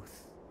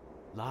truth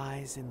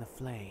lies in the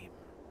flame.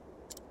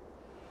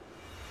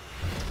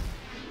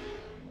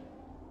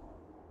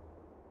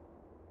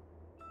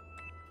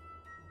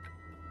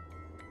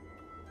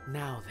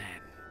 Now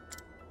then,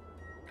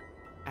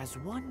 as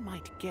one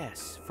might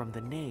guess from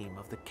the name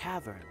of the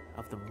cavern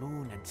of the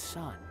moon and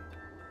sun,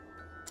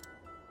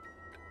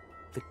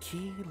 The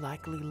key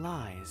likely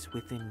lies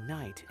within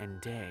night and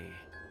day.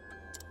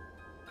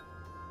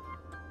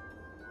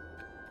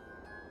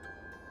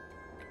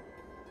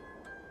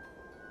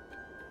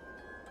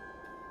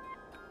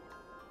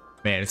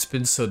 Man, it's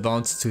been so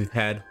long since we've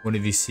had one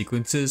of these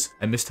sequences.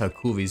 I missed how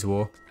cool these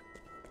were.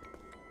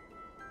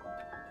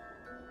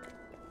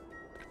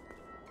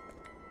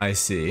 I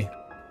see.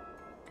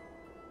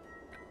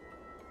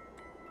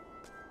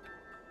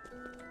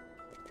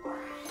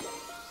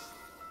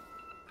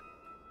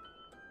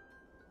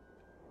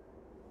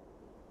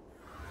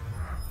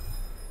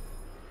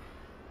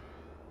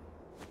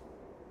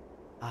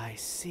 I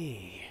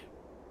see.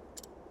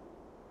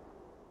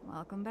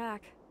 Welcome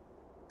back.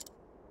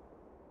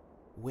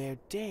 Where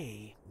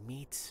day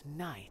meets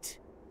night.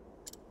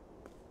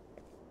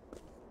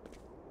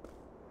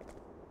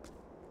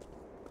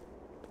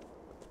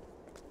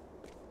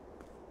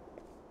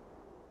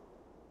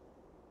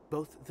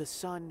 Both the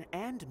sun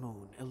and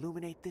moon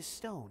illuminate this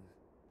stone.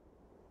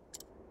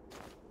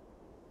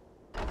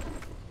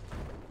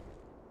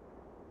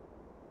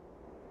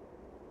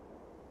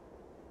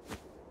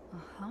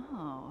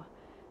 Oh,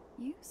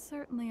 you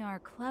certainly are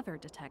clever,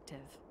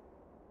 detective.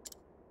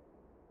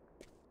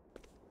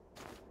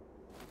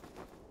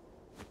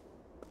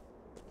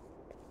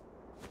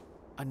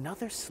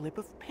 Another slip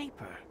of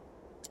paper.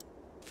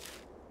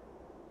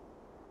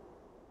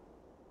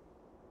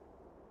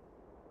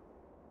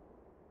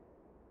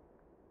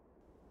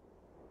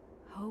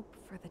 Hope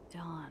for the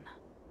dawn.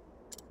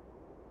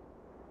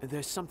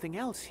 There's something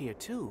else here,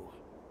 too.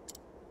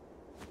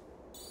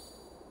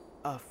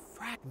 A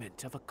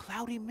fragment of a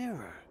cloudy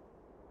mirror.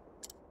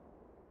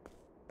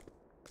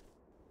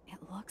 It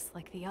looks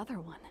like the other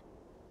one.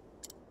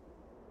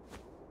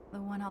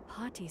 The one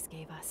Alpatis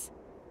gave us.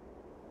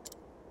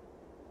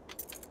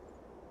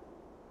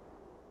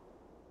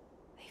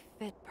 They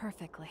fit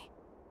perfectly.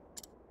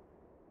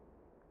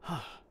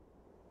 Huh.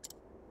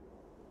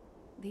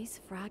 These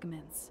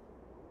fragments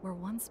were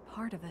once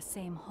part of the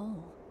same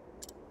whole.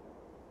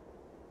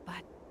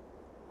 But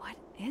what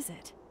is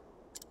it?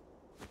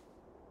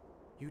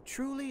 You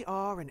truly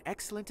are an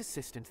excellent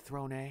assistant,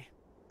 Throne.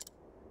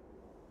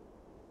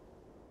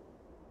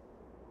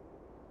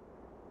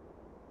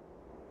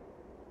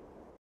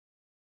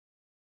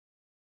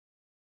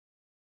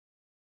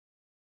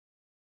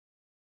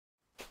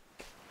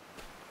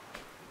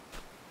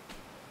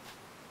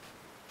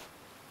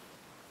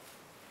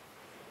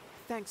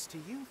 Thanks to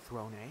you,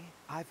 Throne,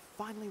 I've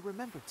finally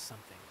remembered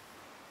something.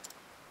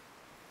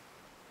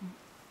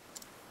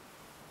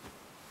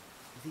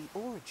 The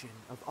origin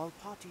of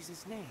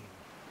Alpatis' name.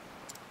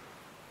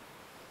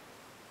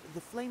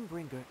 The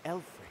Flamebringer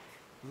Elfric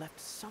left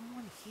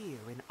someone here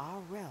in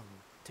our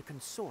realm to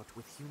consort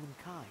with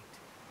humankind.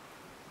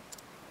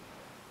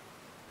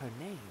 Her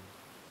name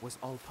was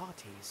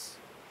Alpatis.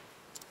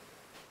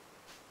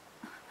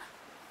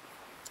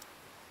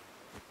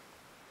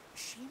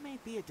 She may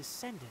be a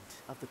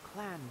descendant of the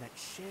clan that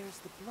shares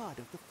the blood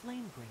of the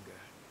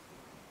Flamebringer.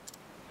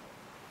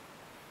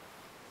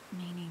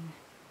 Meaning,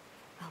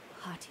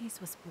 Alpatis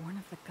was born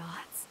of the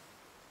gods?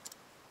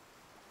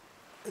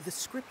 The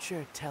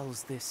scripture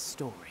tells this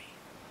story.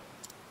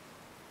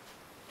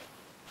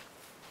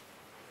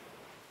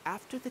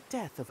 After the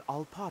death of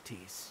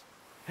Alpatis,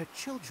 her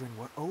children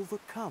were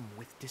overcome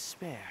with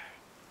despair.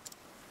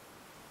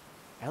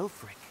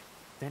 Elfric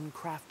then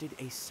crafted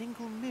a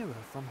single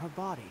mirror from her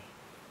body,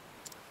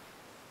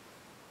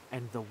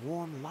 and the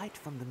warm light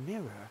from the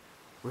mirror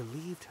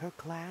relieved her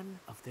clan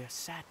of their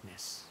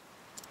sadness.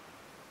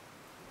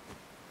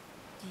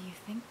 Do you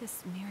think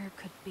this mirror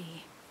could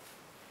be?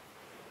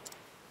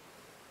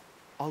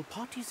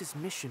 Alpatis'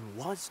 mission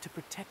was to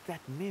protect that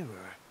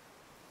mirror.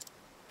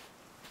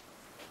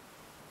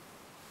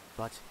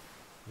 But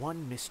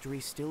one mystery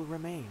still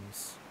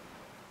remains.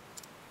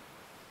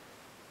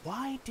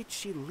 Why did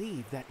she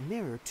leave that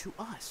mirror to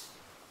us?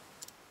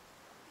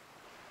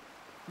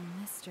 A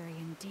mystery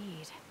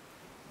indeed.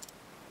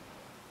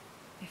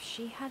 If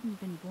she hadn't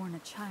been born a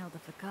child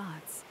of the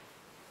gods,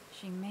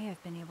 she may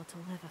have been able to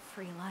live a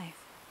free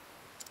life.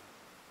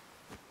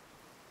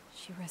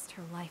 She risked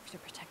her life to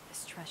protect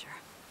this treasure.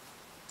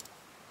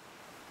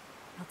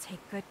 I'll take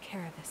good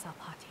care of this,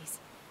 Alpatis.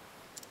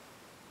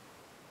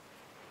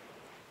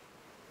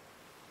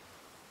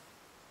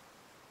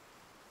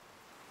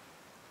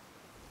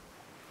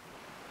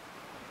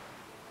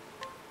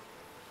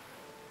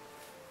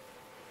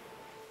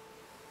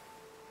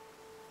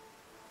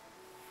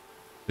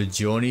 The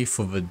journey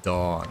for the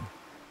dawn.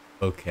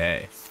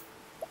 Okay.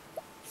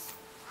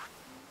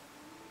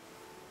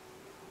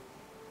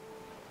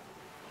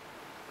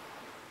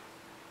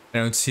 I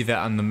don't see that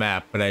on the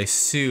map, but I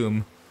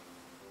assume...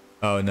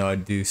 Oh no, I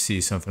do see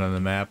something on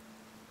the map.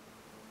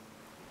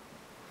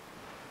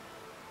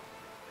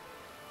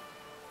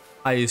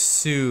 I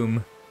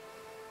assume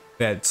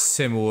that's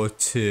similar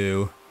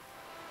to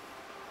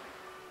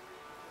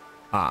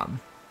the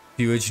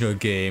original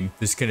game.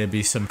 There's gonna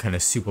be some kind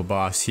of super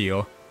boss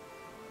here.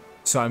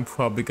 So I'm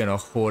probably gonna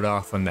hold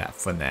off on that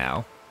for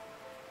now.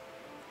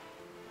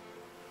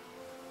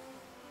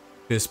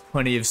 there's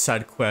plenty of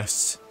side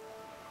quests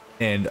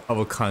and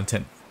other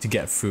content to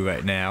get through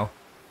right now.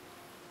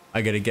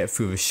 I gotta get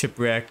through the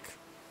shipwreck.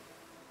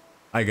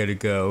 I gotta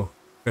go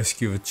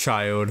rescue a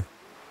child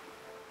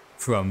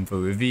from the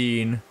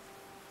ravine.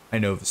 I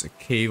know there's a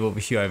cave over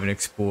here I haven't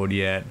explored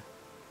yet.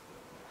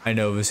 I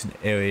know there's an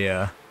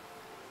area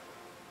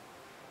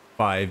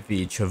by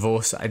the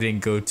traverse I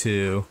didn't go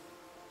to.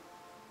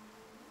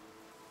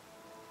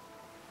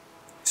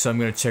 So I'm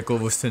gonna check all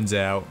those things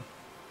out.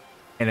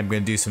 And I'm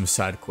gonna do some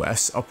side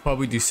quests. I'll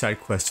probably do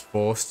side quests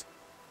first,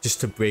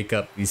 just to break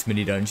up these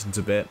mini dungeons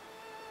a bit.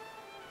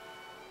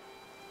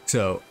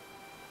 So,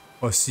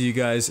 I'll see you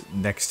guys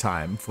next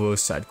time for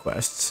side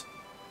quests.